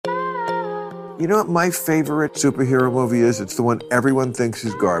You know what my favorite superhero movie is? It's the one everyone thinks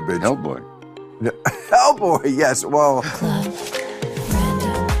is garbage. Hellboy. No, Hellboy, yes. Well,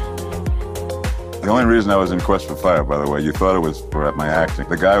 the only reason I was in Quest for Fire, by the way, you thought it was for my acting.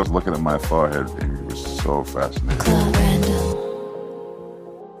 The guy was looking at my forehead, and he was so fascinated.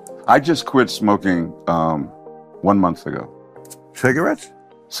 I just quit smoking 1 month ago. cigarettes?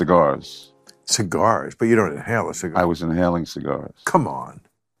 Cigars. Cigars, but you don't inhale a cigar. I was inhaling cigars. Come on.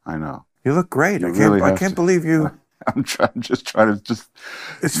 I know. You look great. You I really have can't to. believe you. I'm just trying to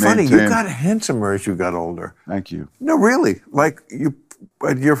It's funny. You maintain. got handsomer as you got older. Thank you. No, really. Like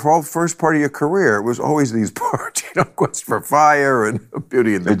your whole first part of your career, it was always these parts. Quest for Fire and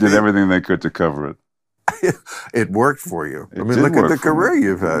Beauty and the They did Beast. everything they could to cover it. It worked for you. It I mean, did look at work the for me. career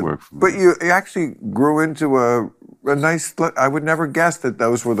you've It had. worked for me. But you actually grew into a nice. I would never guess that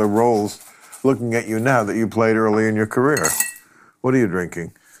those were the roles. Looking at you now, that you played early in your career. What are you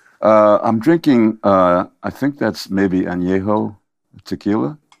drinking? I'm drinking, I think that's maybe añejo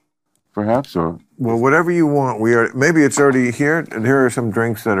tequila, perhaps, or... Well, whatever you want. Maybe it's already here, and here are some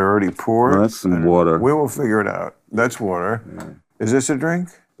drinks that are already poured. No, that's some water. We will figure it out. That's water. Yeah. Is this a drink?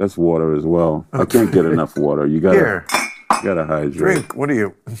 That's water as well. I can't get enough water. You gotta hydrate. Drink. What are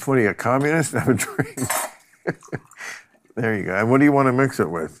you, a communist? Have a drink. There you go. And what do you want to mix it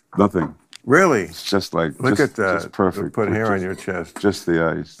with? Nothing. Really? It's just like, Look at that. Just perfect. Put hair on your chest. Just the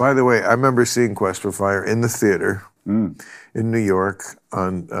ice. By the way, I remember seeing Quest for Fire in the theater in New York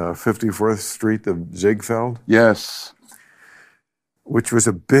on 54th Street of Ziegfeld. Yes. Which was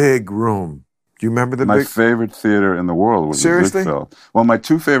a big room. Do you remember My favorite theater in the world was Seriously? Ziegfeld. Well, my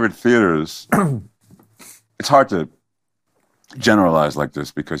two favorite theaters, it's hard to generalize like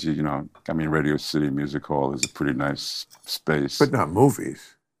this because, Radio City Music Hall is a pretty nice space. But not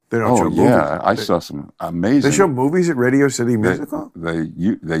movies. They don't show movies. Yeah, I saw some amazing... They show movies at Radio City Music Hall? They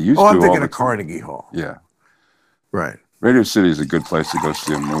used to. Oh, I'm thinking of Carnegie Hall. Yeah. Right. Radio City is a good place to go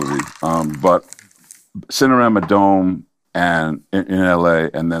see a movie. But Cinerama Dome and in LA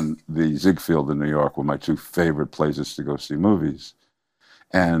and then the Ziegfeld in New York were my two favorite places to go see movies.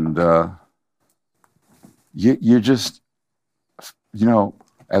 And you just,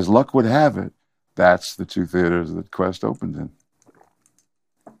 as luck would have it, that's the two theaters that Quest opened in.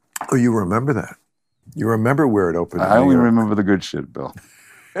 Oh, you remember that? You remember where it opened? I only remember the good shit, Bill.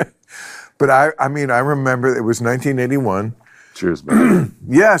 But I remember it was 1981. Cheers, man.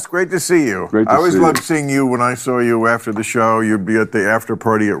 Yes, great to see you. I always loved seeing you when I saw you after the show. You'd be at the after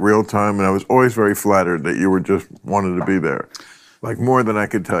party at Real Time, and I was always very flattered that you were just wanted to be there, like more than I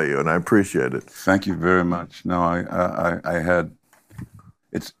could tell you, and I appreciate it. Thank you very much. No, I had.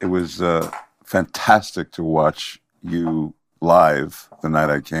 It was fantastic to watch you live the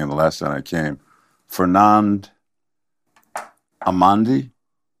last night I came. Fernand Amandi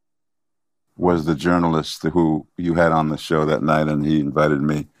was the journalist who you had on the show that night, and he invited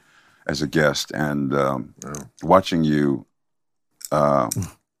me as a guest. And watching you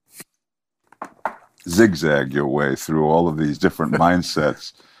zigzag your way through all of these different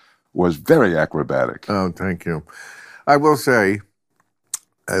mindsets was very acrobatic. Oh, thank you. I will say,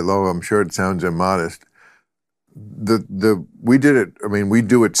 although I'm sure it sounds immodest, we did it. I mean, we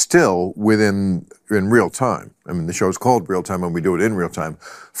do it still in real time. I mean, the show's called Real Time, and we do it in real time.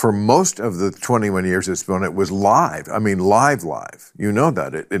 For most of the 21 years it's been, it was live. I mean, live. You know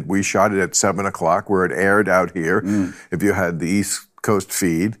that we shot it at 7:00 where it aired out here. If you had the East Coast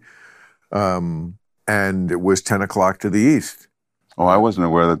feed, and it was 10:00 to the east. Oh, I wasn't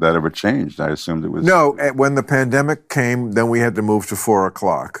aware that ever changed. I assumed it was... No, when the pandemic came, then we had to move to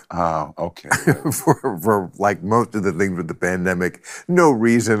 4:00. Oh, okay. for like most of the things with the pandemic, no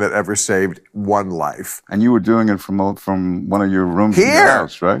reason that ever saved one life. And you were doing it from one of your rooms here, in your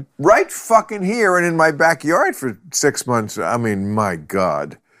house, right? Right fucking here and in my backyard for 6 months. I mean, my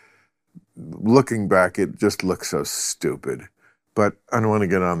God. Looking back, it just looks so stupid. But I don't want to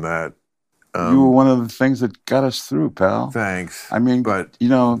get on that. You were one of the things that got us through, pal. Thanks. I mean, but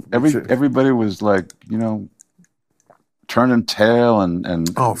everybody was like, turning tail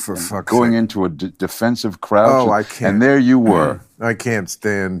and for fuck's going sake. Into a defensive crouch. Oh, I can't. And there you were. I can't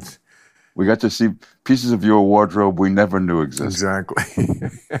stand. We got to see pieces of your wardrobe we never knew existed. Exactly.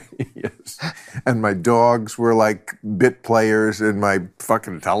 Yes. And my dogs were like bit players in my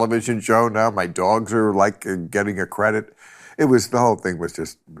fucking television show. Now my dogs are like getting a credit. The whole thing was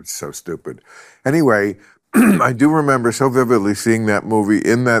just so stupid. Anyway, I do remember so vividly seeing that movie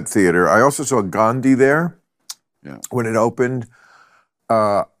in that theater. I also saw Gandhi there when it opened.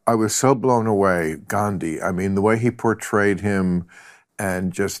 I was so blown away, Gandhi. I mean, the way he portrayed him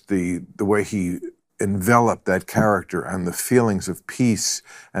and just the way he enveloped that character and the feelings of peace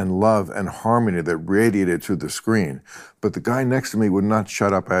and love and harmony that radiated through the screen. But the guy next to me would not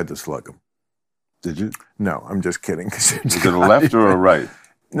shut up. I had to slug him. Did you? No, I'm just kidding. Is it a left or a right?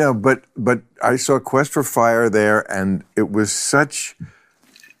 No, but I saw Quest for Fire there, and it was such.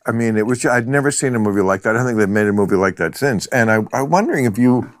 I mean, it was. I'd never seen a movie like that. I don't think they've made a movie like that since. And I'm wondering if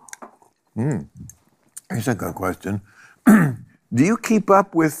you. Here's a good question. Do you keep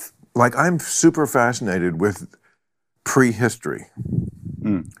up with? Like, I'm super fascinated with prehistory,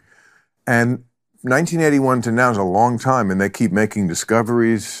 and 1981 to now is a long time, and they keep making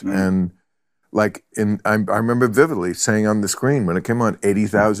discoveries and. Like I remember vividly saying on the screen when it came on,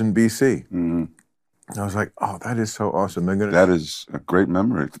 80,000 BC. Mm-hmm. I was like, "Oh, that is so awesome!" That is a great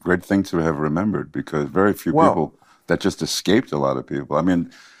memory, a great thing to have remembered, because very few people that just escaped a lot of people. I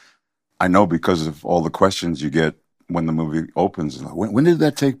mean, I know because of all the questions you get when the movie opens. Like, when did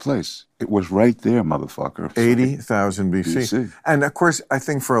that take place? It was right there, motherfucker. 80,000 BC. And of course, I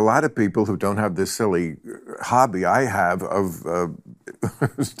think for a lot of people who don't have this silly hobby I have of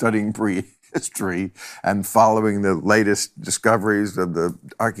studying prehistory and following the latest discoveries of the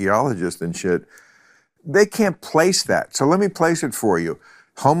archaeologists and shit, they can't place that. So let me place it for you.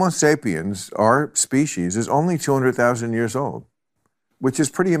 Homo sapiens, our species, is only 200,000 years old, which is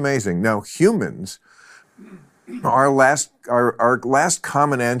pretty amazing. Now, humans, our last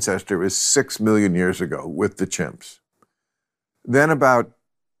common ancestor is 6 million years ago with the chimps. Then about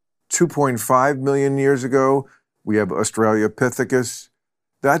 2.5 million years ago, we have Australopithecus.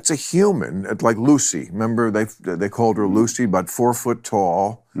 That's a human, like Lucy. Remember, they called her Lucy, about 4 foot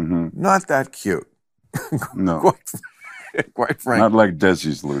tall. Mm-hmm. Not that cute. No. Quite frankly. Not like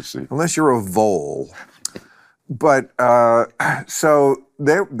Desi's Lucy. Unless you're a vole. But, so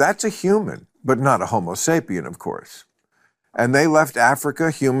that's a human, but not a Homo sapien, of course. And they left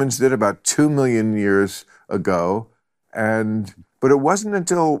Africa, humans did, about 2 million years ago. But it wasn't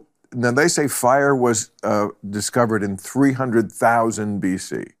until... Now, they say fire was discovered in 300,000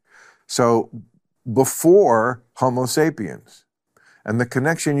 BC. So before Homo sapiens. And the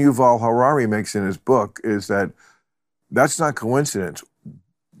connection Yuval Harari makes in his book is that that's not coincidence.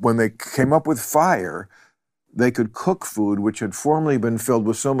 When they came up with fire, they could cook food which had formerly been filled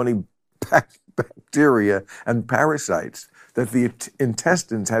with so many bacteria and parasites that the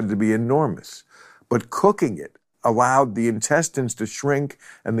intestines had to be enormous. But cooking it allowed the intestines to shrink,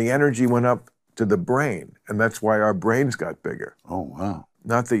 and the energy went up to the brain. And that's why our brains got bigger. Oh, wow.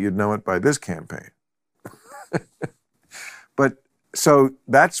 Not that you'd know it by this campaign. But so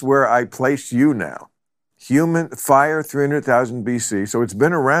that's where I place you now. Human fire, 300,000 BC. So it's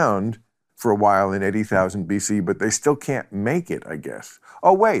been around for a while in 80,000 BC, but they still can't make it, I guess.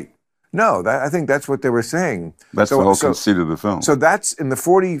 Oh, wait. No, I think that's what they were saying. That's the whole conceit of the film. So that's in the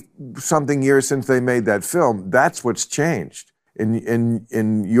 40-something years since they made that film, that's what's changed.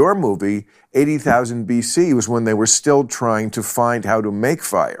 In your movie, 80,000 BC was when they were still trying to find how to make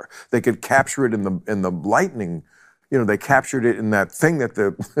fire. They could capture it in the lightning. You know, they captured it in that thing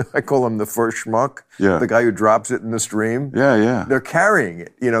that I call him the first schmuck, the guy who drops it in the stream. Yeah, yeah. They're carrying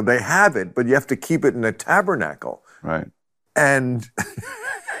it. You know, they have it, but you have to keep it in a tabernacle. Right. And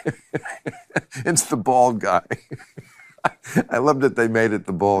it's the bald guy. I love that they made it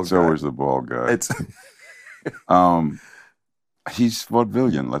the bald guy. It's always the bald guy. He's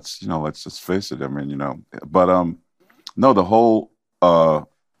vaudevillian. Let's just face it. I mean, but no, the whole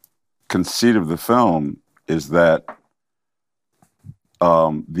conceit of the film is that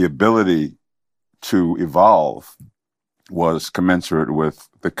the ability to evolve was commensurate with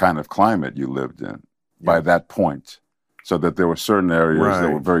the kind of climate you lived in by that point. So that there were certain areas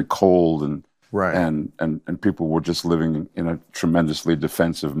that were very cold and people were just living in a tremendously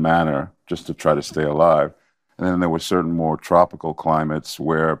defensive manner just to try to stay alive. And then there were certain more tropical climates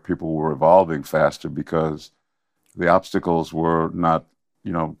where people were evolving faster because the obstacles were not,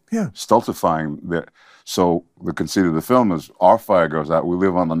 stultifying. So the conceit of the film is our fire goes out. We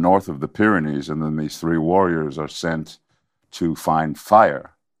live on the north of the Pyrenees, and then these 3 warriors are sent to find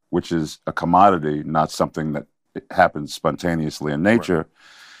fire, which is a commodity, not something that it happens spontaneously in nature. Right.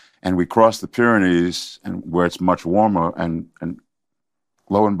 And we cross the Pyrenees, and where it's much warmer, and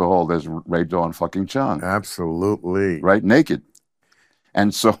lo and behold, there's Ray Dawn fucking Chong. Absolutely. Right, naked.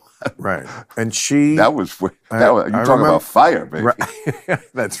 And so... Right. And she... You're talking about fire, baby. Right.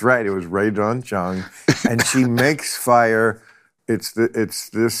 That's right. It was Ray Dawn Chong. And she makes fire... It's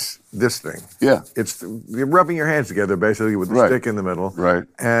this thing. Yeah. You're rubbing your hands together, basically, with the stick in the middle. Right.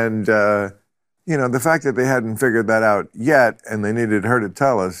 And... the fact that they hadn't figured that out yet and they needed her to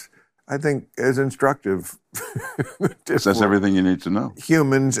tell us, I think, is instructive. Says for everything you need to know.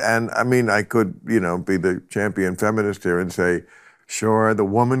 humans. And I mean, I could, be the champion feminist here and say, sure, the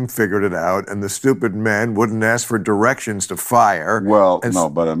woman figured it out, and the stupid man wouldn't ask for directions to fire. Well, And no,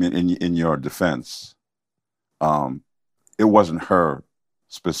 but I mean, in your defense, it wasn't her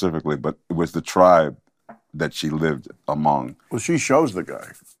specifically, but it was the tribe that she lived among. well, she shows the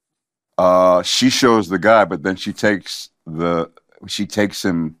guy. She shows the guy, but then she takes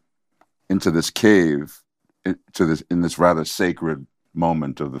him into this cave, in this rather sacred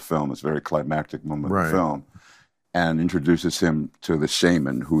moment of the film, this very climactic moment of the film, and introduces him to the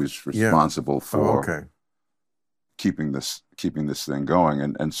shaman who is responsible for keeping this thing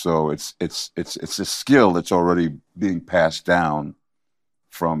going. And so it's a skill that's already being passed down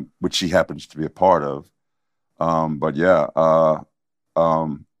from which she happens to be a part of. But yeah,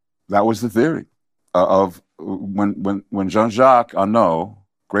 that was the theory of when Jean-Jacques Arnaud,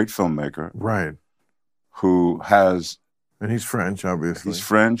 great filmmaker, Right. who has, And he's French, obviously. he's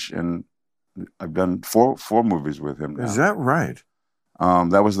French, and I've done four movies with him now. Is that right?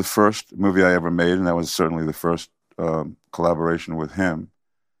 That was the first movie I ever made, and that was certainly the first collaboration with him.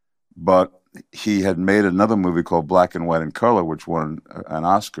 But he had made another movie called Black and White and Color, which won an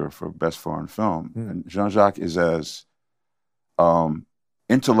Oscar for Best Foreign Film. And Jean-Jacques is as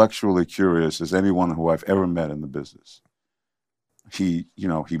intellectually curious as anyone who I've ever met in the business. He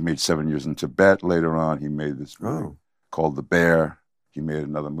made 7 Years in Tibet later on. He made this movie called The Bear. He made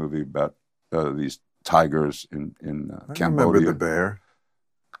another movie about these tigers in Cambodia. I remember The Bear.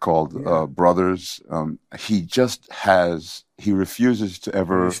 Called Brothers. He refuses to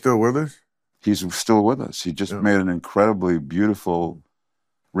ever... He's still with us? He's still with us. He just made an incredibly beautiful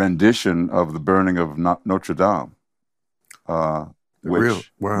rendition of the burning of Notre Dame,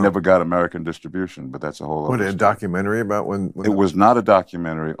 which never got American distribution, but that's a whole other story. A documentary about when it was not a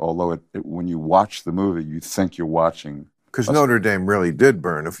documentary, although when you watch the movie, you think you're watching... Because Notre Dame really did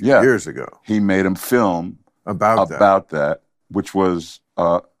burn a few years ago. He made him film about that, which was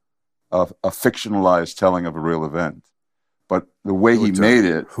a fictionalized telling of a real event. But the way he made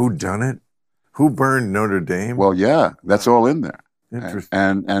it... Who done it? Who burned Notre Dame? Well, yeah, that's all in there.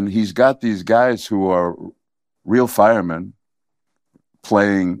 Interesting. And he's got these guys who are real firemen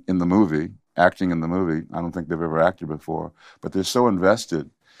playing in the movie, acting in the movie. I don't think they've ever acted before, but they're so invested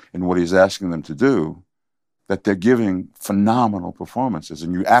in what he's asking them to do that they're giving phenomenal performances.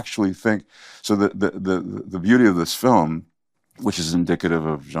 And you actually think... So the beauty of this film, which is indicative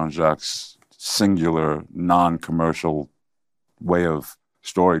of Jean-Jacques' singular, non-commercial way of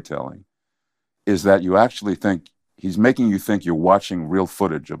storytelling, is that you actually think he's making you think you're watching real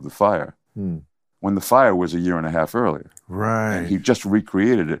footage of the fire when the fire was 1.5 years earlier. Right. And he just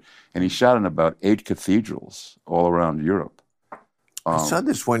recreated it. And he shot in about 8 cathedrals all around Europe. I saw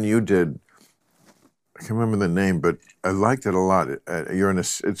this one you did. I can't remember the name, but I liked it a lot.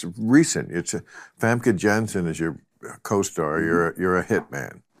 It's recent. It's Famke Janssen is your co-star. You're a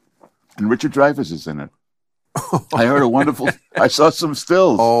hitman. And Richard Dreyfuss is in it. I heard I saw some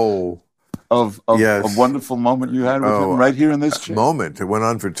stills. Of a wonderful moment you had with him right here in this chair. Moment. It went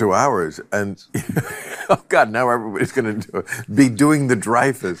on for 2 hours. And, oh, God, now everybody's going to be doing the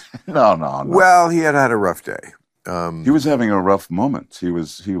Dreyfuss. No. Well, he had a rough day. He was having a rough moment. He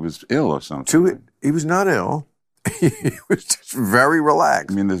was ill or something. He was not ill. He was just very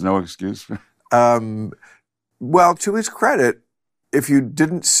relaxed. I mean, there's no excuse for... Well, to his credit, if you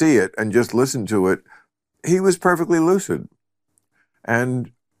didn't see it and just listened to it, he was perfectly lucid.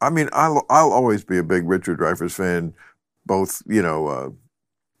 And... I mean, I'll always be a big Richard Dreyfuss fan, both,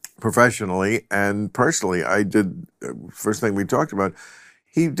 professionally and personally. I did, first thing we talked about,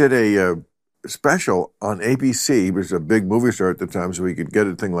 he did a special on ABC. He was a big movie star at the time, so he could get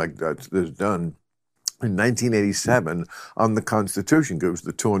a thing like that done in 1987 on the Constitution, because it was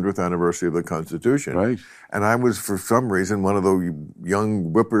the 200th anniversary of the Constitution. Right. And I was, for some reason, one of the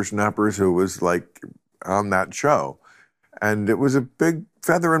young whippersnappers who was, like, on that show. And it was a big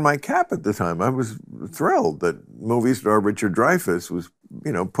feather in my cap at the time. I was thrilled that movie star Richard Dreyfuss was,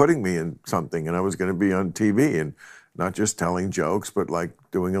 putting me in something, and I was going to be on TV and not just telling jokes, but like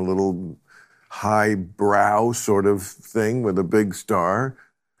doing a little highbrow sort of thing with a big star.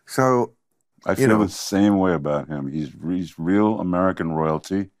 So I feel the same way about him. He's real American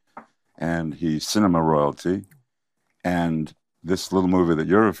royalty, and he's cinema royalty. And this little movie that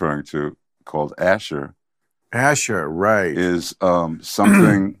you're referring to, called Asher, right, is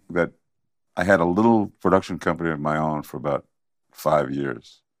something that I had a little production company of my own for about 5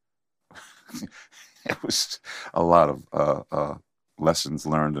 years. It was a lot of lessons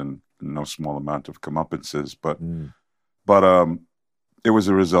learned and no small amount of comeuppances, but it was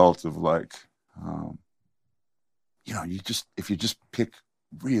a result of like, if you just pick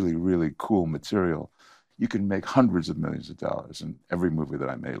really, really cool material, you can make hundreds of millions of dollars. And every movie that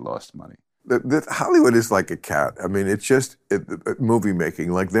I made lost money. Hollywood is like a cat. I mean, it's just movie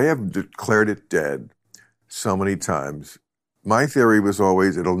making. Like, they have declared it dead so many times. My theory was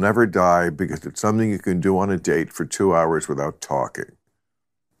always it'll never die because it's something you can do on a date for 2 hours without talking,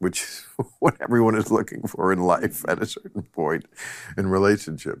 which is what everyone is looking for in life at a certain point in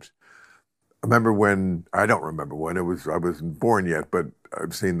relationships. I don't remember when I wasn't born yet, but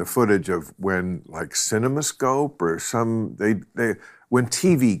I've seen the footage of when, like, CinemaScope or when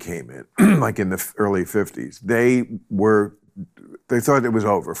TV came in, like in the early 50s, they thought it was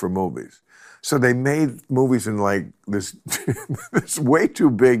over for movies. So they made movies in like this way too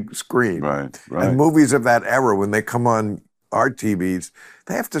big screen. Right. And movies of that era, when they come on our TVs,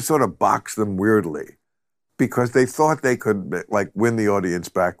 they have to sort of box them weirdly because they thought they could like win the audience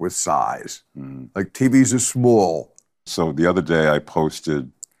back with size. Like, TVs are small. So the other day I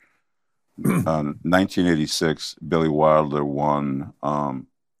posted 1986, Billy Wilder won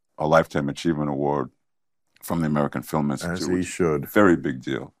a Lifetime Achievement Award from the American Film Institute. As he should. Very big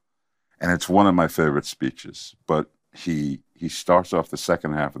deal. And it's one of my favorite speeches. But he starts off the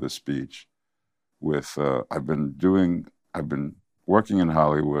second half of the speech with, I've been working in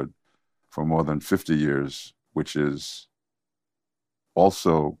Hollywood for more than 50 years, which is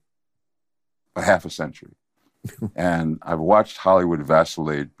also a half a century. And I've watched Hollywood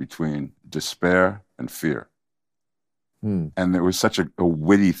vacillate between despair and fear. And it was such a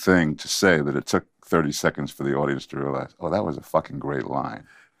witty thing to say that it took 30 seconds for the audience to realize, oh, that was a fucking great line.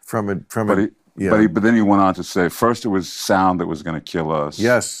 But then he went on to say, first it was sound that was going to kill us.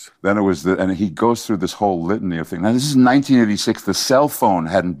 Yes. Then it was and he goes through this whole litany of things. Now, this is 1986. The cell phone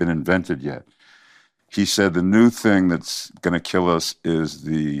hadn't been invented yet. He said the new thing that's going to kill us is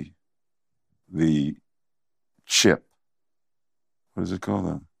the chip. What is it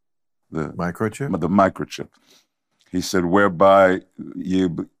called? The microchip? The microchip. He said, whereby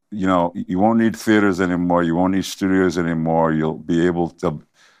you won't need theaters anymore. You won't need studios anymore. You'll be able to,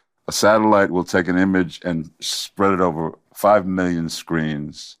 a satellite will take an image and spread it over 5 million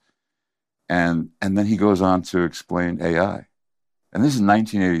screens. And then he goes on to explain AI. And this is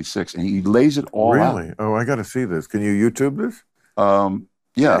 1986, and he lays it all out. Really? Oh, I got to see this. Can you YouTube this?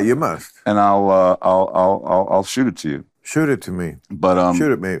 Yeah, you must. And I'll shoot it to you. Shoot it to me. But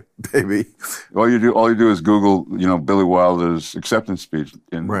shoot it me, baby. All you do is Google, Billy Wilder's acceptance speech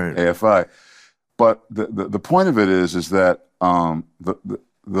in AFI. But the point of it is that the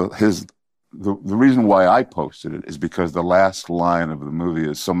reason why I posted it is because the last line of the movie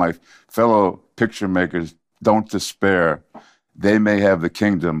is, so my fellow picture makers, don't despair. They may have the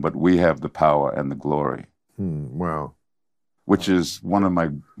kingdom, but we have the power and the glory. Wow. Which is one of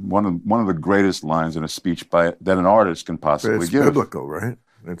the greatest lines in a speech that an artist can possibly give. It's biblical, right?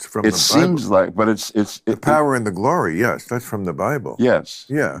 It's from the Bible. It seems like, but it's the power and the glory. Yes, that's from the Bible. Yes.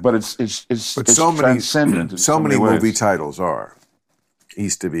 Yeah. But it's transcendent. So many movie titles are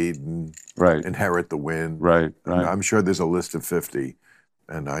East of Eden, right? Inherit the Wind, right? I'm sure there's a list of 50.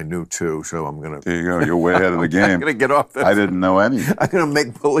 And I knew 2, so I'm going to... There you go. You're way ahead of the game. I'm going to get off this. I didn't know any. I'm going to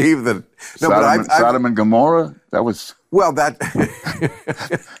make believe that... No, Sodom and Gomorrah? That was... Well, that...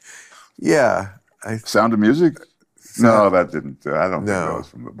 yeah. Sound of Music? No, that didn't... I don't think that was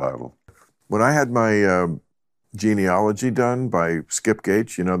from the Bible. When I had my genealogy done by Skip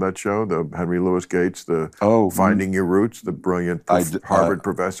Gates, you know that show? The Henry Louis Gates, Finding Your Roots, the brilliant Harvard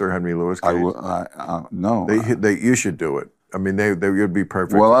professor, Henry Louis Gates. No. You should do it. I mean, they would be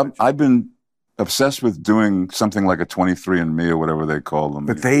perfect. Well, I've been obsessed with doing something like a 23andMe or whatever they call them.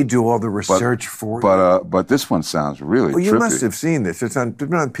 But they do all the research for you. But this one sounds really trippy. You must have seen this. It's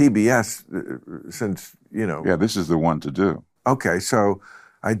been on PBS since, Yeah, this is the one to do. Okay, so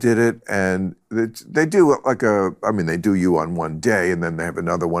I did it, and they do they do you on one day, and then they have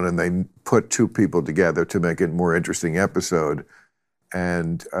another one, and they put 2 people together to make it a more interesting episode.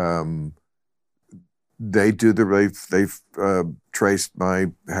 And... they've traced my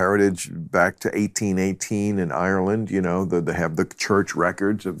heritage back to 1818 in Ireland. They have the church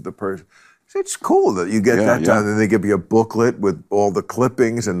records of the person. It's cool that you get that done. And they give you a booklet with all the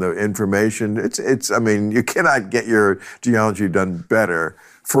clippings and the information. I mean, you cannot get your genealogy done better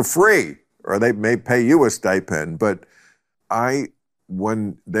for free, or they may pay you a stipend. But the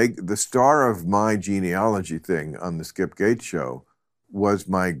star of my genealogy thing on the Skip Gates show was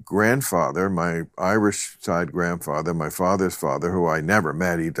my grandfather, my Irish side grandfather, my father's father, who I never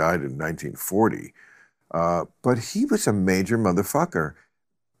met. He died in 1940. But he was a major motherfucker.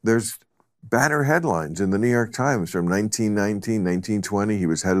 There's banner headlines in the New York Times from 1919, 1920. He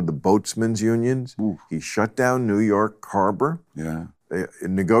was head of the boatsmen's unions. Ooh. He shut down New York Harbor. Yeah. They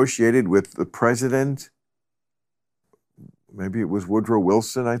negotiated with the president. Maybe it was Woodrow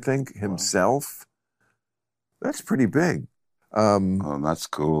Wilson, I think, himself. Wow. That's pretty big. Oh, that's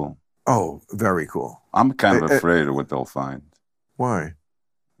cool. Oh, very cool. I'm kind of afraid of what they'll find. Why?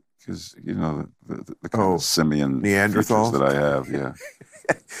 Because, you know, the kind of simian Neanderthals that I have, yeah.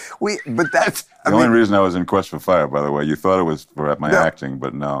 But that's... The only reason I was in Quest for Fire, by the way, you thought it was for my acting,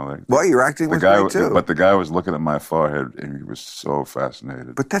 but no. Well, your acting was great, too. But the guy was looking at my forehead, and he was so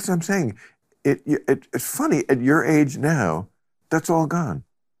fascinated. But that's what I'm saying. It's funny, at your age now, that's all gone.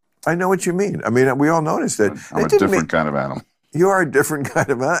 I know what you mean. I mean, we all noticed that. I'm a different kind of animal. You are a different kind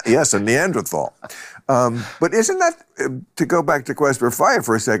of animal. Yes, a Neanderthal. But isn't that, to go back to Quest for Fire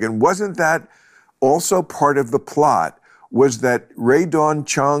for a second, wasn't that also part of the plot, was that Ray Dawn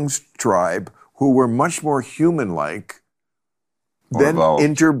Chong's tribe, who were much more human-like, then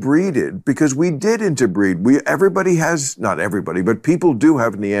interbreeded, because we did interbreed. Everybody has, not everybody, but people do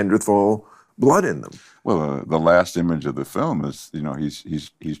have Neanderthal blood in them. Well, the last image of the film is, you know, he's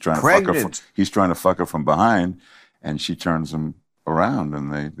trying Pregnant. to fuck her from behind, and she turns him around,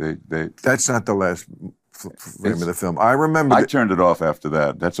 and they. That's not the last frame of the film. I remember. I turned it off after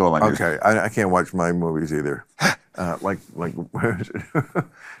that. That's all I knew. Okay, I can't watch my movies either. Like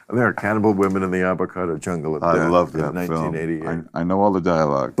there are cannibal women in the avocado jungle of death. I love that 1988. film. I know all the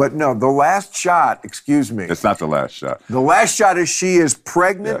dialogue. But no, the last shot, excuse me. It's not the last shot. The last shot is she is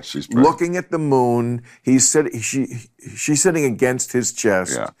pregnant, yeah, she's pregnant, looking at the moon. She's sitting against his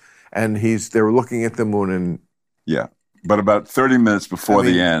chest, and they're looking at the moon, and yeah. But about 30 minutes before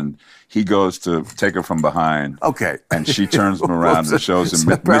the end, he goes to take her from behind. Okay. And she turns him around and shows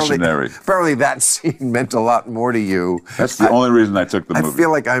him missionary. Apparently that scene meant a lot more to you. That's the only reason I took the movie. I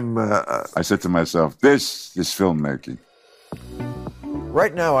feel like I'm... I said to myself, this is filmmaking.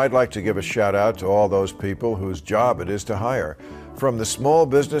 Right now, I'd like to give a shout out to all those people whose job it is to hire. From the small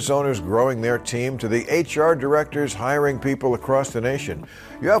business owners growing their team to the HR directors hiring people across the nation.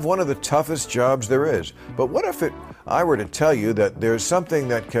 You have one of the toughest jobs there is. But what if I were to tell you that there's something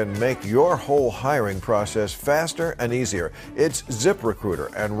that can make your whole hiring process faster and easier? It's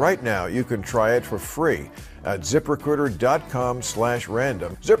ZipRecruiter, and right now you can try it for free at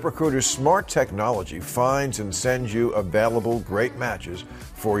ZipRecruiter.com/random. ZipRecruiter's smart technology finds and sends you available great matches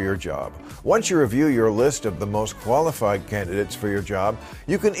for your job. Once you review your list of the most qualified candidates for your job,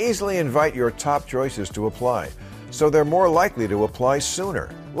 you can easily invite your top choices to apply, so they're more likely to apply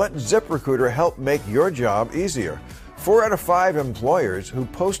sooner. Let ZipRecruiter help make your job easier. 4 out of 5 employers who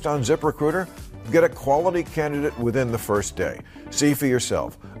post on ZipRecruiter get a quality candidate within the first day. See for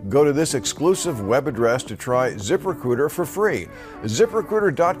yourself. Go to this exclusive web address to try ZipRecruiter for free.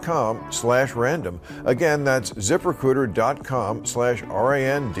 ZipRecruiter.com/random. Again, that's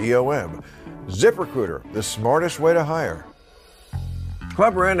ZipRecruiter.com/random. ZipRecruiter, the smartest way to hire.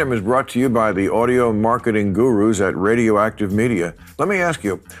 Club Random is brought to you by the audio marketing gurus at Radioactive Media. Let me ask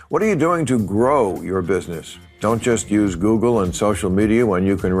you, what are you doing to grow your business? Don't just use Google and social media when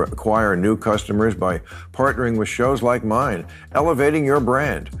you can acquire new customers by partnering with shows like mine, elevating your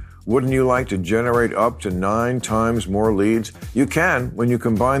brand. Wouldn't you like to generate up to 9 times more leads? You can when you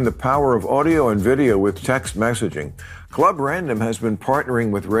combine the power of audio and video with text messaging. Club Random has been partnering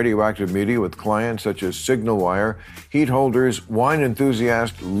with Radioactive Media with clients such as Signalwire, Heat Holders, Wine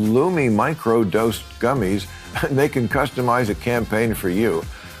Enthusiast, Lumi Micro-Dosed Gummies, and they can customize a campaign for you.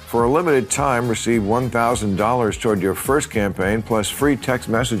 For a limited time, receive $1,000 toward your first campaign plus free text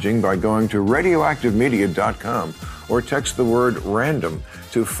messaging by going to radioactivemedia.com or text the word RANDOM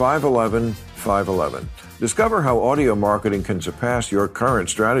to 511-511. Discover how audio marketing can surpass your current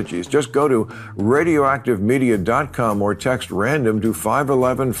strategies. Just go to radioactivemedia.com or text RANDOM to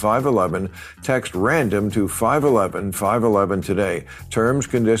 511-511. Text RANDOM to 511-511 today. Terms,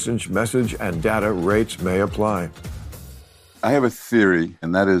 conditions, message, and data rates may apply. I have a theory,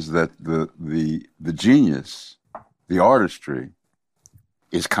 and that is that the genius, the artistry,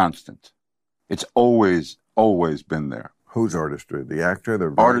 is constant. It's always been there. Whose artistry? The actor? The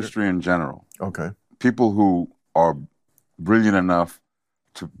writer? Artistry in general. Okay. People who are brilliant enough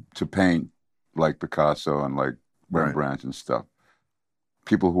to paint like Picasso and like Rembrandt and stuff.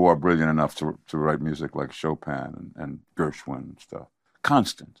 People who are brilliant enough to write music like Chopin and Gershwin and stuff.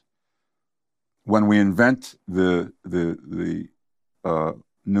 Constant. When we invent the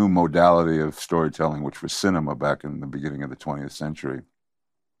new modality of storytelling, which was cinema back in the beginning of the 20th century,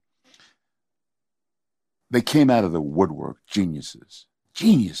 they came out of the woodwork, geniuses. I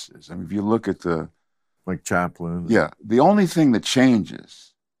mean, if you look at like Chaplin. Yeah. The only thing that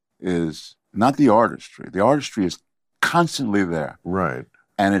changes is not the artistry. The artistry is constantly there. Right.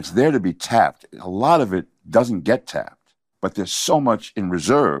 And it's there to be tapped. A lot of it doesn't get tapped, but there's so much in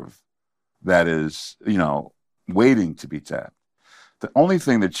reserve that is, waiting to be tapped. The only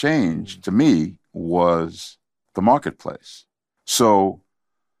thing that changed to me was the marketplace. So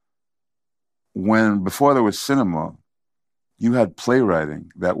before there was cinema, you had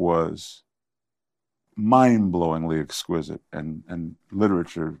playwriting that was mind-blowingly exquisite, and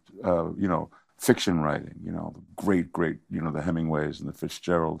literature, fiction writing, the great, the Hemingways and the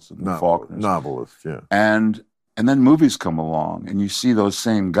Fitzgeralds and the Faulkners. Novelists, yeah. And then movies come along, and you see those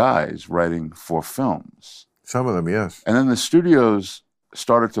same guys writing for films. Some of them, yes. And then the studios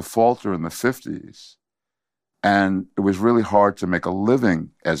started to falter in the 50s, and it was really hard to make a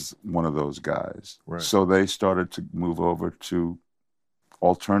living as one of those guys. Right. So they started to move over to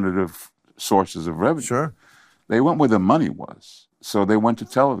alternative sources of revenue. Sure. They went where the money was. So they went to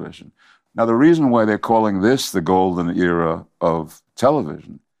television. Now, the reason why they're calling this the golden era of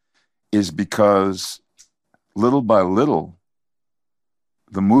television is because little by little,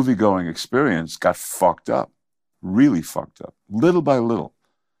 the movie-going experience got fucked up, really fucked up, little by little.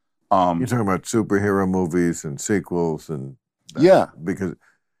 You're talking about superhero movies and sequels and yeah, because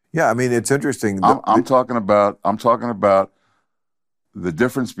it's interesting. I'm talking about the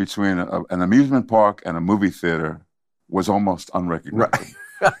difference between an amusement park and a movie theater was almost unrecognizable.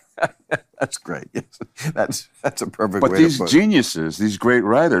 Right. That's great. Yes, that's a perfect. But way these to put geniuses, these great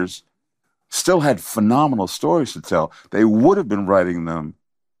writers, still had phenomenal stories to tell. They would have been writing them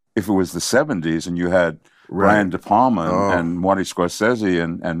if it was the 70s and you had Brian De Palma and Marty Scorsese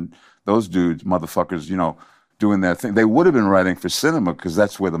and those dudes, motherfuckers, doing their thing. They would have been writing for cinema because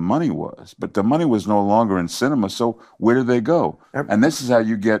that's where the money was. But the money was no longer in cinema, so where did they go? And this is how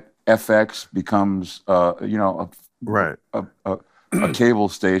you get FX becomes, a cable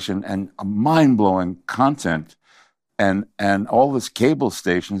station and a mind-blowing content. And all these cable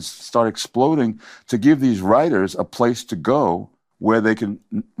stations start exploding to give these writers a place to go where they can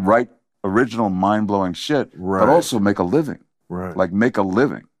write original mind-blowing shit, but also make a living. Right. Like make a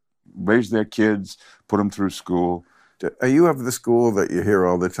living. Raise their kids, put them through school. Are you of the school that you hear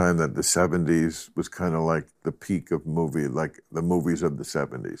all the time that the 70s was kind of like the peak of movie, like the movies of the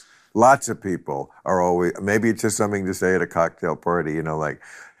 70s? Lots of people are always, maybe it's just something to say at a cocktail party,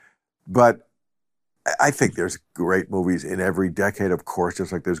 but I think there's great movies in every decade, of course,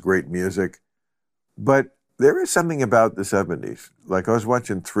 just like there's great music. But there is something about the 70s. Like I was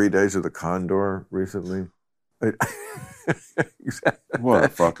watching 3 Days of the Condor recently. What a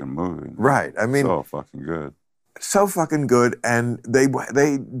fucking movie. Right. I mean, so fucking good. So fucking good. And they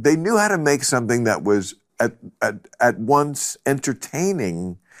knew how to make something that was at once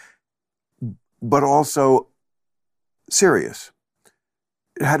entertaining, but also serious.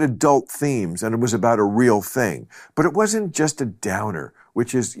 It had adult themes, and it was about a real thing. But it wasn't just a downer,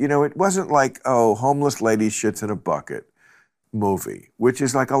 which is, it wasn't like, homeless lady shits in a bucket movie, which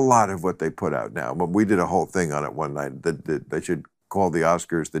is like a lot of what they put out now. But we did a whole thing on it one night that they should call the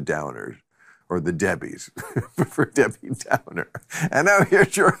Oscars the Downers or the Debbies for Debbie Downer. And now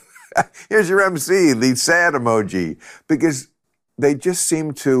here's your MC, the sad emoji, because they just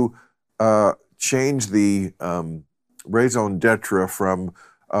seem to change the raison d'etre from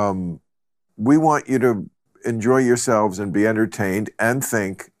we want you to enjoy yourselves and be entertained and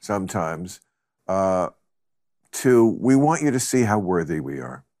think sometimes to we want you to see how worthy we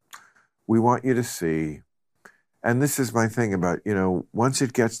are. We want you to see, and this is my thing about, once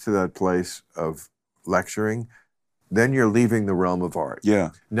it gets to that place of lecturing, then you're leaving the realm of art.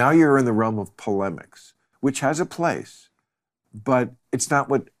 Yeah. Now you're in the realm of polemics, which has a place, but it's not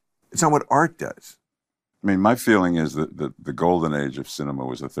what art does. I mean, my feeling is that the golden age of cinema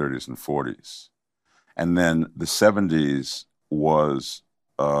was the 30s and 40s. And then the 70s was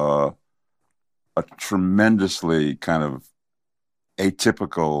a tremendously kind of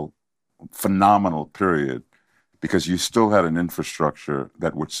atypical, phenomenal period because you still had an infrastructure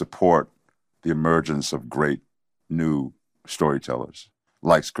that would support the emergence of great new storytellers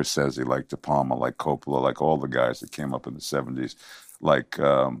like Scorsese, like De Palma, like Coppola, like all the guys that came up in the 70s. Like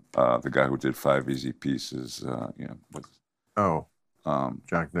the guy who did 5 Easy Pieces,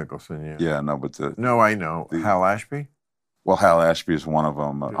 Jack Nicholson, yeah. Yeah, no, but I know. Hal Ashby? Well, Hal Ashby is one of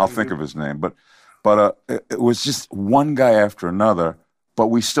them. I'll think of his name. But it was just one guy after another, but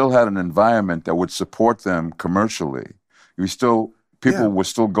we still had an environment that would support them commercially. People were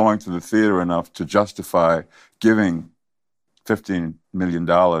still going to the theater enough to justify giving $15 million.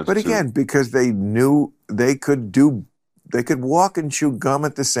 But again, because they knew they could walk and chew gum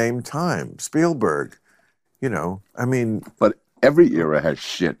at the same time. Spielberg, But Every era has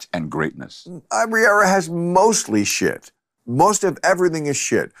shit and greatness. Every era has mostly shit. Most of everything is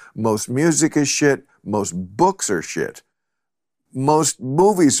shit. Most music is shit. Most books are shit. Most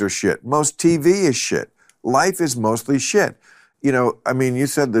movies are shit. Most TV is shit. Life is mostly shit. You know, I mean, you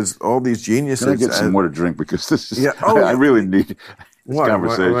said there's all these geniuses. Can I get some more to drink? Because this is, Yeah. Oh, I really need, this what?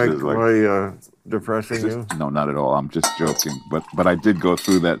 conversation Am is like. I depressing you? No, not at all. I'm just joking. But I did go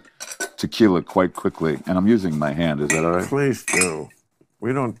through that tequila quite quickly, and I'm using my hand. Is that all right? Please do.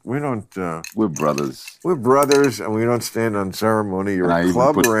 We don't. We're brothers. We're brothers, and we don't stand on ceremony. You're And I a even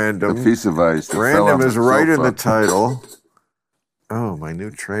club put random. the piece of ice. That fell Random off is the right in sofa. the title. Oh, my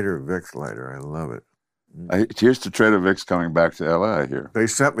new Trader Vic's lighter. I love it. Here's to Trader Vic's coming back to LA here. They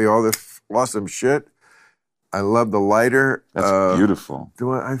sent me all this awesome shit. I love the lighter. That's beautiful.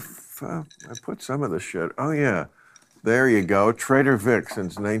 Do I put some of the shit. Oh, yeah. There you go. Trader Vic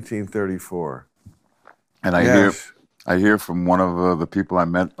since 1934. And I hear from one of the people I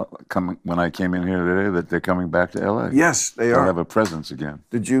met when I came in here today that they're coming back to LA. Yes, they They'll are. have a presence again.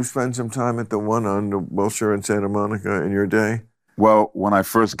 Did you spend some time at the one on Wilshire and Santa Monica in your day? Well, when I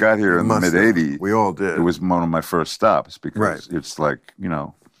first got here in the mid-'80s, we all did. It was one of my first stops because Right. it's like, you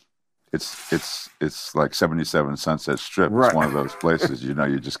know, it's like 77 Sunset Strip. Right. It's one of those places, you know,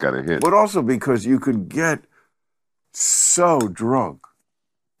 you just got to hit. But also because you could get so drunk.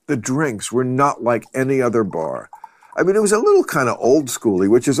 The drinks were not like any other bar. I mean, it was a little kind of old schooly,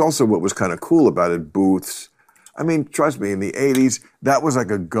 which is also what was kind of cool about it, booths. I mean, trust me, in the 80s, that was like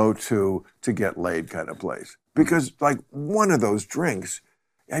a go-to to get laid kind of place. Because like one of those drinks,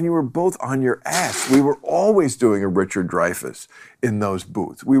 and you were both on your ass. We were always doing a Richard Dreyfuss in those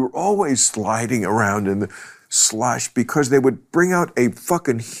booths. We were always sliding around in the slush because they would bring out a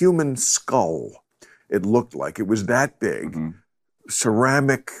fucking human skull. It looked like it was that big. Mm-hmm.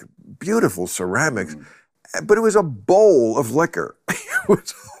 Ceramic, beautiful ceramics. Mm-hmm. But it was a bowl of liquor. It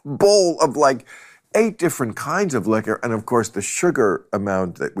was a bowl of like 8 different kinds of liquor. And of course, the sugar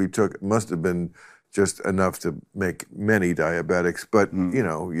amount that we took must have been just enough to make many diabetics. But, you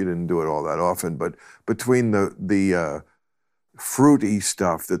know, you didn't do it all that often. But between the fruity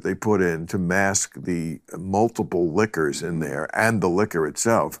stuff that they put in to mask the multiple liquors in there and the liquor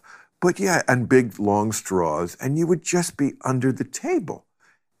itself, but yeah, and big long straws, and you would just be under the table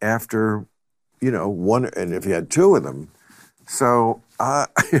after, you know, one, and if you had 2 of them. So,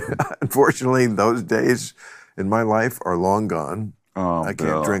 unfortunately, those days in my life are long gone. Oh, I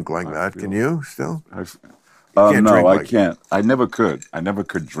can't drink like that. Can you still? No, I can't. I never could. I never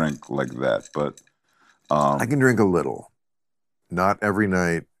could drink like that. But I can drink a little, not every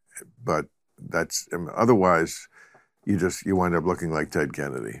night. But that's otherwise, you wind up looking like Ted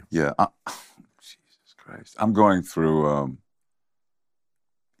Kennedy. Yeah. Jesus Christ. I'm going through.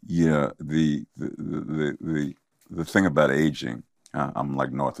 The thing about aging. I'm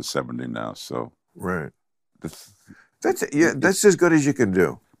like north of 70 now, so right. That's as good as you can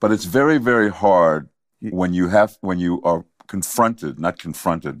do. But it's very, very hard when you are not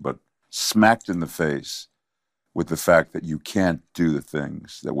confronted, but smacked in the face with the fact that you can't do the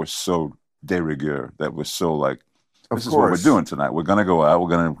things that were so de rigueur, that were so like, this is what we're doing tonight. We're going to go out. We're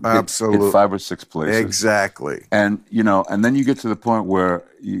going to hit 5 or 6 places. Exactly. And, you know, and then you get to the point where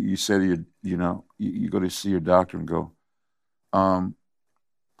you say to your, you know, you go to see your doctor and go, I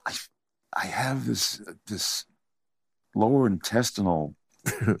have this lower intestinal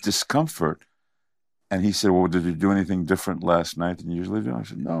discomfort. And he said, well, did you do anything different last night than you usually do? I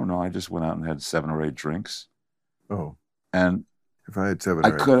said, no, I just went out and had 7 or 8 drinks. Oh. And if I had 7 or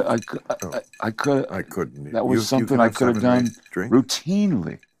 8. I couldn't. That was something I could have done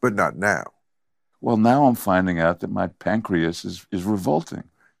routinely. But not now. Well, now I'm finding out that my pancreas is revolting.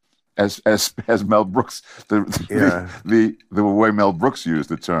 As Mel Brooks, the way Mel Brooks used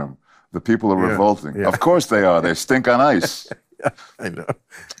the term. The people are revolting. Yeah. Of course they are. They stink on ice. I know.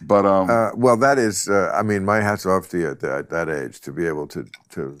 But well, that is. I mean, my hat's off to you at that age to be able to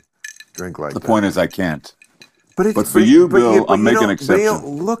drink like that. The point is, I can't. But for you, Bill, I'm making an exception.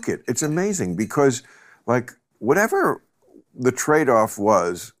 Look, it's amazing because, like, whatever the trade-off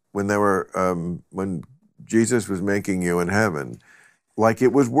was when when Jesus was making you in heaven, like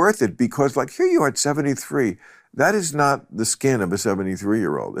it was worth it because, like, here you are at 73. That is not the skin of a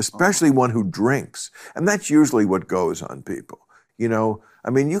 73-year-old, especially one who drinks. And that's usually what goes on people. You know, I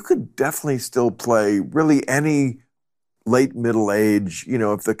mean, you could definitely still play really any late middle age, you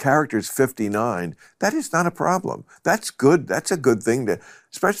know, if the character's 59, that is not a problem. That's good. That's a good thing to,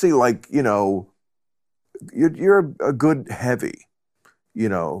 especially like, you know, you're a good heavy, you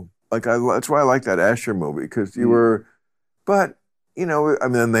know, like that's why I like that Asher movie because you were, but, you know, I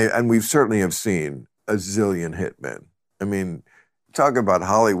mean, and we certainly have seen a zillion hitmen. I mean, talk about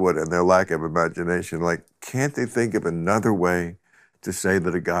Hollywood and their lack of imagination. Like, can't they think of another way to say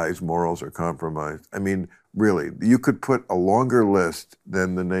that a guy's morals are compromised? I mean, really, you could put a longer list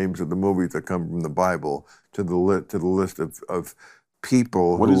than the names of the movies that come from the Bible to the list of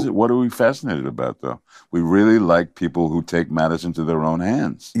people. What is it? What are we fascinated about, though? We really like people who take matters into their own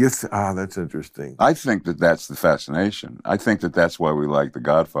hands. That's interesting. I think that that's the fascination. I think that that's why we like The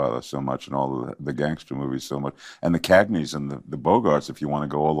Godfather so much and all of the gangster movies so much, and the Cagneys and the Bogarts, if you want to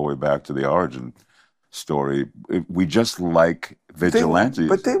go all the way back to the origin story. We just like vigilantes.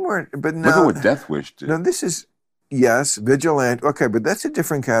 But they weren't. But now, look at what Death Wish did. No, this is, yes, vigilante. Okay, but that's a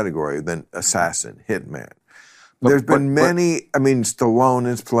different category than assassin, hitman. There's been many. I mean, Stallone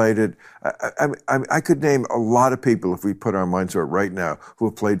has played it. I could name a lot of people, if we put our minds to it right now, who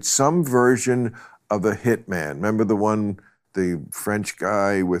have played some version of a hitman. Remember the one, the French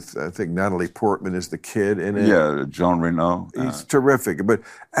guy with, I think Natalie Portman is the kid in it. Yeah, Jean Reno. He's terrific.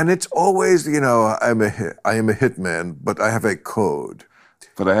 And it's always, I am a hitman, but I have a code.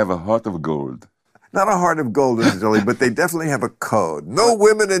 But I have a heart of gold. Not a heart of gold necessarily, but they definitely have a code. No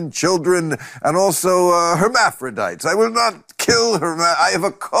women and children, and also hermaphrodites. I will not kill I have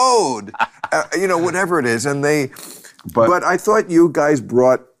a code. Whatever it is, and they. But I thought you guys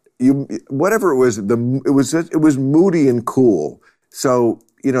brought whatever it was. It was moody and cool. So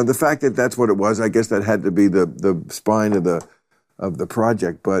the fact that that's what it was, I guess that had to be the spine of the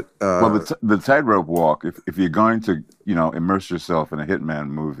project. But the tightrope walk. If you're going to immerse yourself in a hitman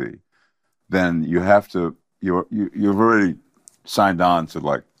movie, then you have to. You've already signed on to,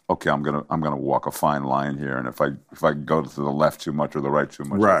 like, okay, I'm gonna walk a fine line here, and if I go to the left too much or the right too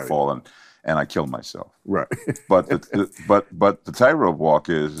much, right, I fall and I kill myself. Right. But the tightrope walk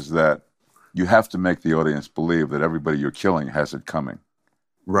is that you have to make the audience believe that everybody you're killing has it coming.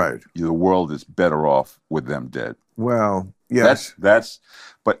 Right. The world is better off with them dead. Well, yes. That's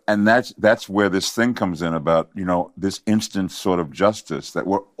where this thing comes in about, this instant sort of justice that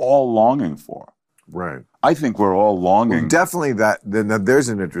we're all longing for. Right. I think we're all longing. Well, definitely that. Then there's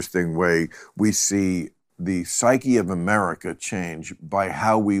an interesting way we see the psyche of America change by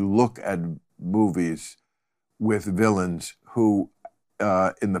how we look at movies with villains who,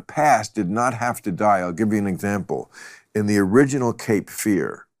 in the past, did not have to die. I'll give you an example. In the original Cape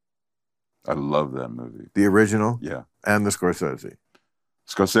Fear. I love that movie. The original? Yeah. And the Scorsese.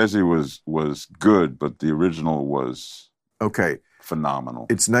 Scorsese was good, but the original was phenomenal.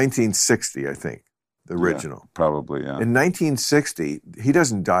 It's 1960, I think, the original. Yeah, probably, yeah. In 1960, he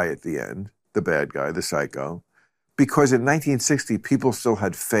doesn't die at the end, the bad guy, the psycho, because in 1960, people still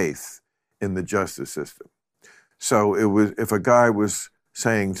had faith in the justice system. So it was, if a guy was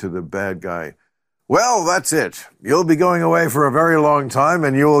saying to the bad guy, well, that's it. You'll be going away for a very long time,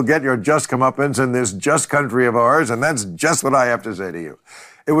 and you will get your just comeuppance in this just country of ours, and that's just what I have to say to you.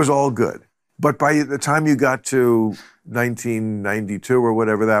 It was all good. But by the time you got to 1992 or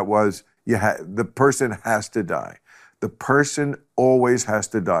whatever that was, the person has to die. The person always has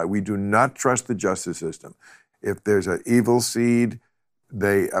to die. We do not trust the justice system. If there's an evil seed,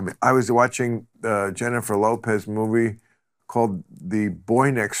 I was watching the Jennifer Lopez movie called The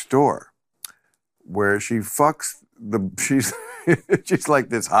Boy Next Door, where she fucks she's like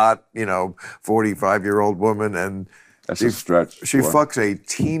this hot, 45-year-old woman, and that's a stretch. She fucks a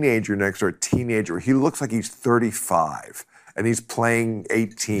teenager next door, He looks like he's 35, and he's playing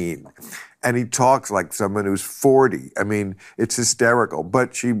 18, and he talks like someone who's 40. I mean, it's hysterical.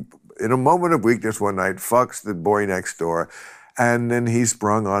 But she, in a moment of weakness one night, fucks the boy next door, and then he's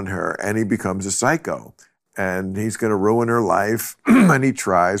sprung on her, and he becomes a psycho, and he's going to ruin her life, and he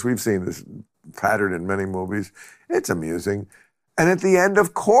tries. We've seen this pattern in many movies. It's amusing. And at the end,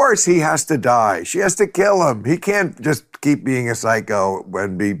 of course, he has to die. She has to kill him. He can't just keep being a psycho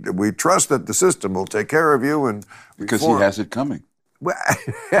we trust that the system will take care of you and because he has it coming. Well,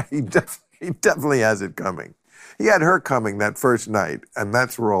 he definitely has it coming. He had her coming that first night, and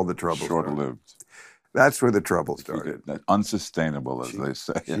that's where all the trouble started. Short-lived. That's where the trouble started. Unsustainable, as they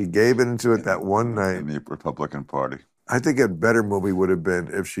say. She gave into it that one night. In the Republican Party. I think a better movie would have been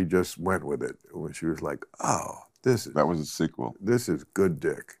if she just went with it. When she was like, oh, that was a sequel. This is good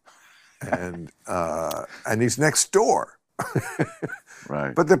dick. And he's next door.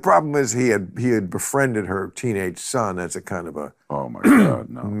 Right. But the problem is he had befriended her teenage son as a kind of a oh my God,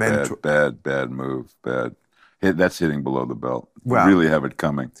 no. mentor. Bad move. Bad. That's hitting below the belt. Well, you really have it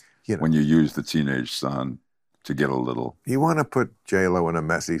coming when you use the teenage son to get a little. You want to put J-Lo in a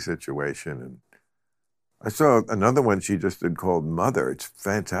messy situation. And I saw another one she just did called Mother. It's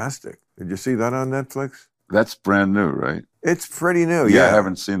fantastic. Did you see that on Netflix? That's brand new, right? It's pretty new. Yeah, Yeah, I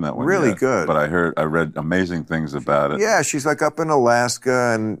haven't seen that one Really yet, good. but I read amazing things about it. Yeah, she's like up in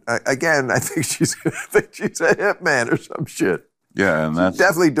Alaska, and again, I think she's a hitman or some shit. Yeah, and that's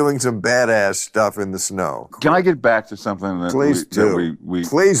Definitely doing some badass stuff in the snow. Can I get back to something that Please do. we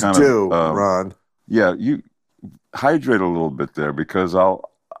Please kind do, of, Ron. Yeah, you hydrate a little bit there because I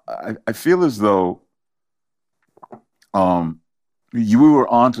feel as though we were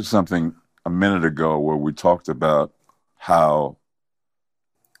onto something a minute ago where we talked about how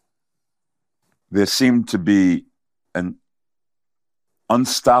there seemed to be an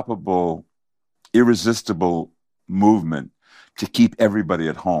unstoppable, irresistible movement to keep everybody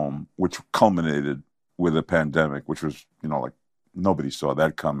at home, which culminated with a pandemic, which was, like nobody saw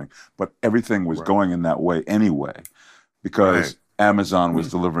that coming. But everything was going in that way anyway, because Amazon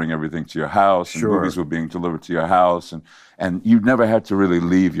was delivering everything to your house, and movies were being delivered to your house, and you never had to really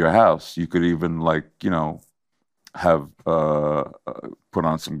leave your house. You could even have put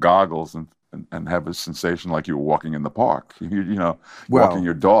on some goggles and have a sensation like you were walking in the park, walking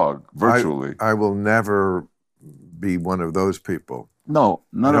your dog virtually. I will never be one of those people. No,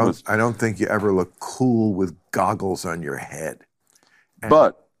 none of us. I don't think you ever look cool with goggles on your head.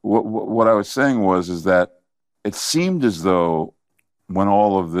 But what I was saying is that it seemed as though when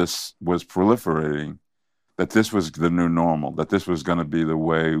all of this was proliferating, that this was the new normal, that this was going to be the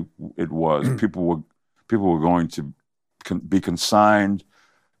way it was. People were going to be consigned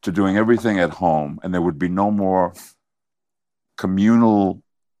to doing everything at home, and there would be no more communal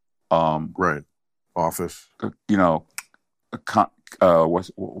office. Yeah,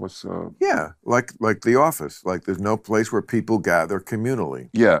 like the office. Like there's no place where people gather communally.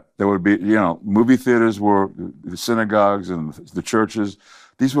 Yeah, there would be, movie theaters were the synagogues and the churches.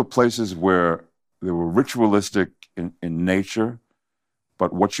 These were places where they were ritualistic in nature,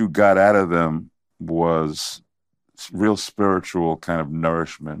 but what you got out of them was real spiritual kind of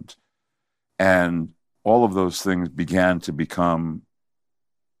nourishment. And all of those things began to become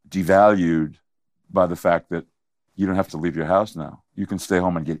devalued by the fact that you don't have to leave your house now. You can stay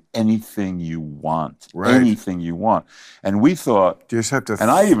home and get anything you want. Right. Anything you want. And we thought, you just have to. And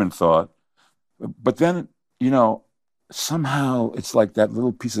I even thought, but then, somehow it's like that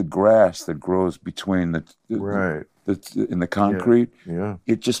little piece of grass that grows between in the concrete. Yeah.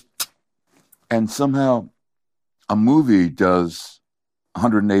 It just, and somehow a movie does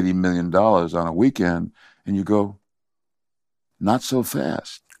 $180 million on a weekend, and you go, not so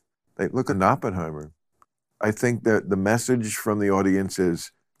fast. Look at Oppenheimer. I think that the message from the audience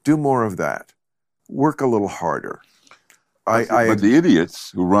is do more of that. Work a little harder. But the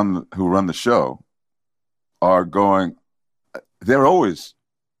idiots who run the show are going. They're always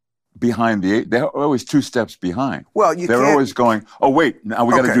behind they're always 2 steps behind. Well, they're always going. Oh wait, now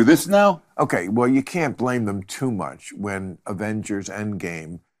we got to do this now. Okay, well you can't blame them too much when Avengers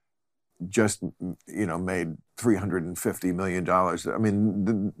Endgame just made $350 million. I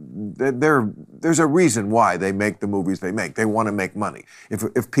mean, there's a reason why they make the movies they make. They want to make money.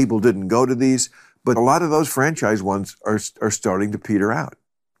 If people didn't go to these, but a lot of those franchise ones are starting to peter out.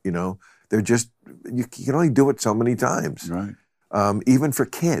 They're just you can only do it so many times, right? Even for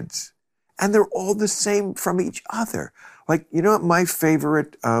kids, and they're all the same from each other. Like what my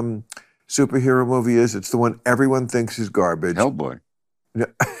favorite superhero movie is? It's the one everyone thinks is garbage. Hellboy.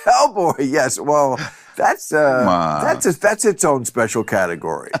 Hellboy, yes. Well, that's its own special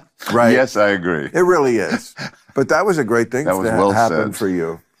category, right? Yes, I agree. It really is. But that was a great thing to happen for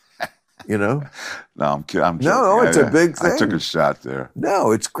you. No, I'm joking. No, it's a big thing. I took a shot there.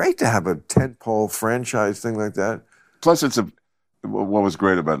 No, it's great to have a tentpole franchise thing like that. Plus, what was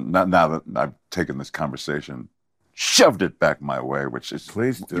great about it, now that I've taken this conversation, shoved it back my way, which is,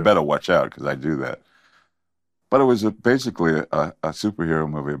 please do. You better watch out because I do that. But it was basically a superhero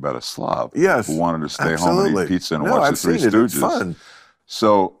movie about a Slav who wanted to stay home and eat pizza and watch the Three Stooges. It's fun.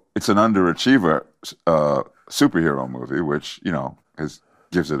 So it's an underachiever superhero movie, which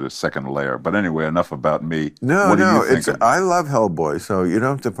gives it a second layer. But anyway, enough about me. What do you think? I love Hellboy, so you don't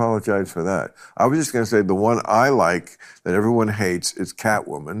have to apologize for that. I was just going to say the one I like that everyone hates is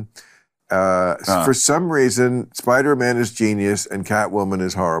Catwoman. For some reason, Spider-Man is genius and Catwoman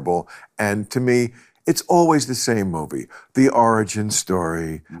is horrible. And to me, it's always the same movie, the origin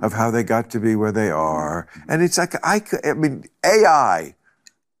story of how they got to be where they are. And it's like, AI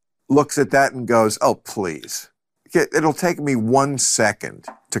looks at that and goes, oh, please. It'll take me 1 second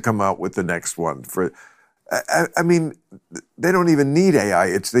to come out with the next one. They don't even need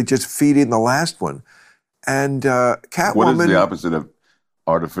AI. They just feed in the last one. And Catwoman... What is the opposite of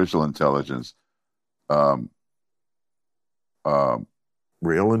artificial intelligence?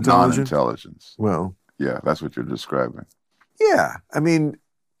 Real intelligence? Non-intelligence. Well, Yeah, that's what you're describing. Yeah, I mean,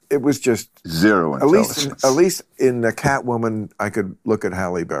 it was just Zero intelligence. at least in the Catwoman, I could look at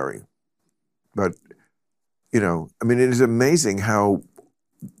Halle Berry, but I mean, it is amazing how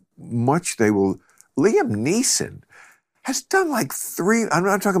much they will. Liam Neeson has done like 3. I'm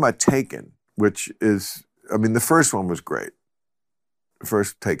not talking about Taken, which is, I mean, the first one was great. The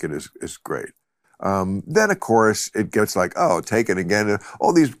first Taken is great. Then, of course, it gets like, oh, Taken again.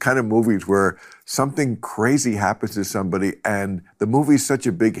 All these kind of movies where something crazy happens to somebody and the movie's such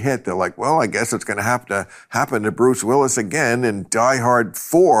a big hit. They're like, well, I guess it's going to have to happen to Bruce Willis again in Die Hard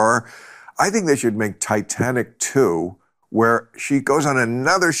 4. I think they should make Titanic 2, where she goes on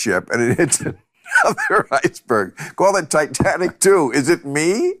another ship and it hits another iceberg. Call it Titanic 2. Is it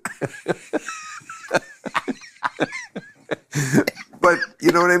me? But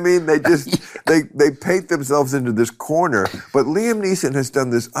you know what I mean? They just they paint themselves into this corner. But Liam Neeson has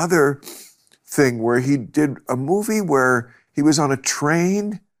done this other thing where he did a movie where he was on a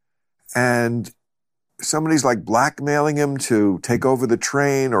train and somebody's like blackmailing him to take over the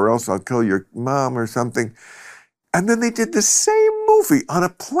train or else I'll kill your mom or something. And then they did the same movie on a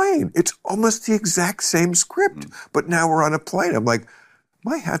plane. It's almost the exact same script, but now we're on a plane. I'm like,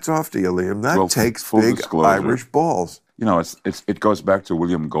 my hat's off to you, Liam. That takes big disclosure. Irish balls. You know, it goes back to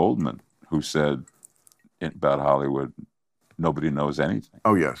William Goldman, who said about Hollywood, nobody knows anything.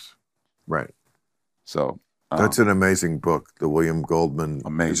 Oh, yes. Right. So that's an amazing book, the William Goldman.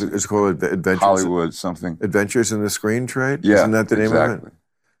 Amazing. It's called Adventures. Hollywood something. Adventures in the Screen Trade? Yeah, isn't that the name of it?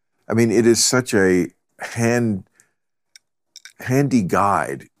 I mean, it is such a handy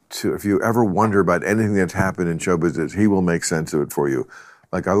guide to, if you ever wonder about anything that's happened in show business, he will make sense of it for you.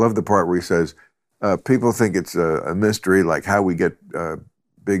 Like, I love the part where he says, people think it's a mystery, like how we get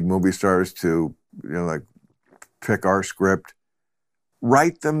big movie stars to, like pick our script.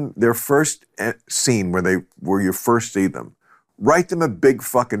 Write them their first scene where you first see them. Write them a big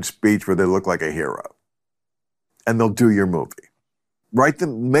fucking speech where they look like a hero. And they'll do your movie. Write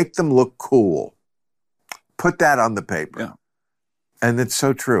them, make them look cool. Put that on the paper. Yeah. And it's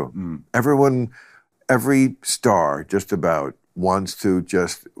so true. Every star just about wants to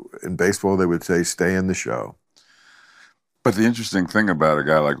just, in baseball they would say, stay in the show. But the interesting thing about a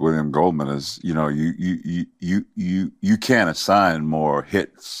guy like William Goldman is, you can't assign more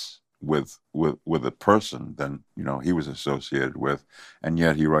hits with a person than, he was associated with. And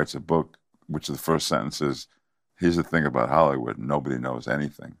yet he writes a book, which the first sentence is, here's the thing about Hollywood, nobody knows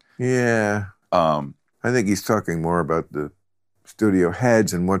anything. Yeah. I think he's talking more about the studio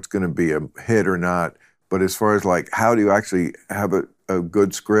heads and what's going to be a hit or not. But as far as like, how do you actually have a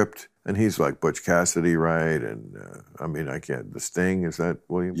good script? And he's like Butch Cassidy, right? And I mean, I can't, The Sting, is that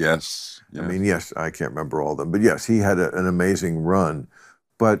William? Yes. I mean, yes, I can't remember all of them. But yes, he had an amazing run.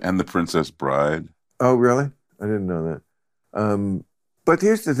 And The Princess Bride. Oh, really? I didn't know that. But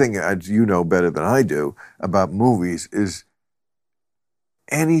here's the thing, as you know better than I do, about movies is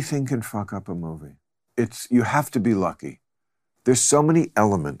anything can fuck up a movie. You have to be lucky. There's so many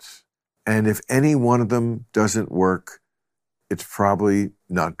elements. And if any one of them doesn't work, it's probably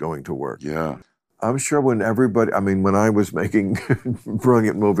not going to work. Yeah. I'm sure when I was making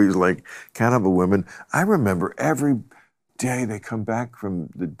brilliant movies like Cannibal Women, I remember every day they come back from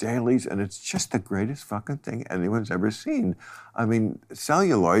the dailies and it's just the greatest fucking thing anyone's ever seen. I mean,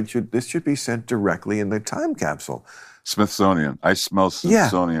 celluloid should be sent directly in the time capsule. Smithsonian. I smell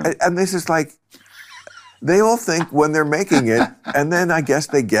Smithsonian. Yeah. And this is like, they all think when they're making it, and then I guess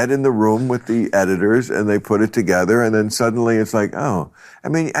they get in the room with the editors and they put it together, and then suddenly it's like, oh. I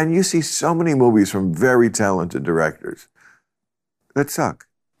mean, and you see so many movies from very talented directors that suck.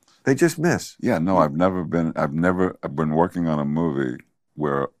 They just miss. Yeah, no, I've been working on a movie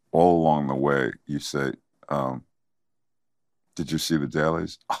where all along the way you say, did you see the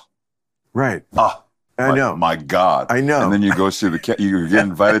dailies? Oh. Right. Oh. I know. My God. I know. And then you go see you get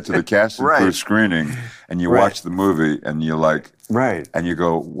invited to the cast and crew screening, and you watch the movie, and you're like, right. And you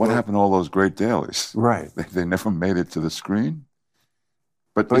go, what happened to all those great dailies? Right. They never made it to the screen.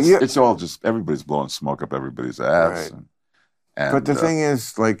 But it's all just, everybody's blowing smoke up everybody's ass. Right. But the thing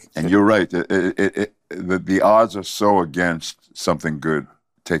is, like... And you're right. The odds are so against something good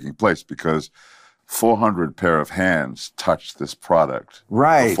taking place because 400 pair of hands touch this product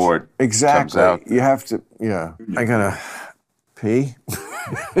before it comes out. You have to, yeah. I gotta pee,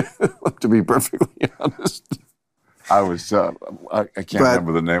 to be perfectly honest. I was, I can't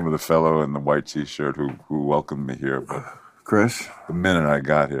remember the name of the fellow in the white T-shirt who welcomed me here, but Chris? The minute I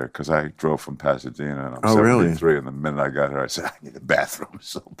got here, because I drove from Pasadena and I'm 73, and the minute I got here, I said, I need a bathroom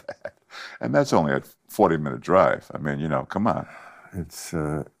so bad. And that's only a 40-minute drive. I mean, come on. It's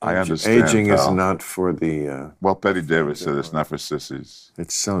I understand, aging is pal. not for the. Well, Betty Davis said it's not for sissies.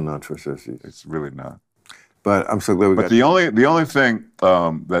 It's so not for sissies. It's really not. But I'm so glad we But got. the only thing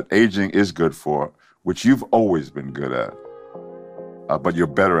that aging is good for, which you've always been good at, but you're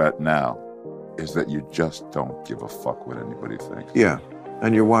better at now, is that you just don't give a fuck what anybody thinks. Yeah,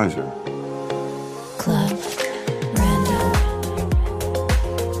 and you're wiser. Club Random.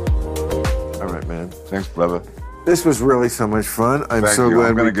 All right, man. Thanks, brother. This was really so much fun. I'm Thank so you. glad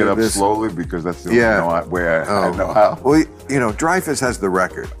I'm going we to get did up this. slowly because that's the only Yeah. way I know how. Well, you know, Dreyfus has the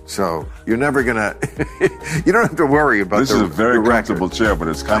record, so you're never gonna. You don't have to worry about This is a very the record. comfortable chair, but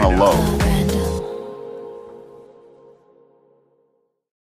it's kind of low. Club Random.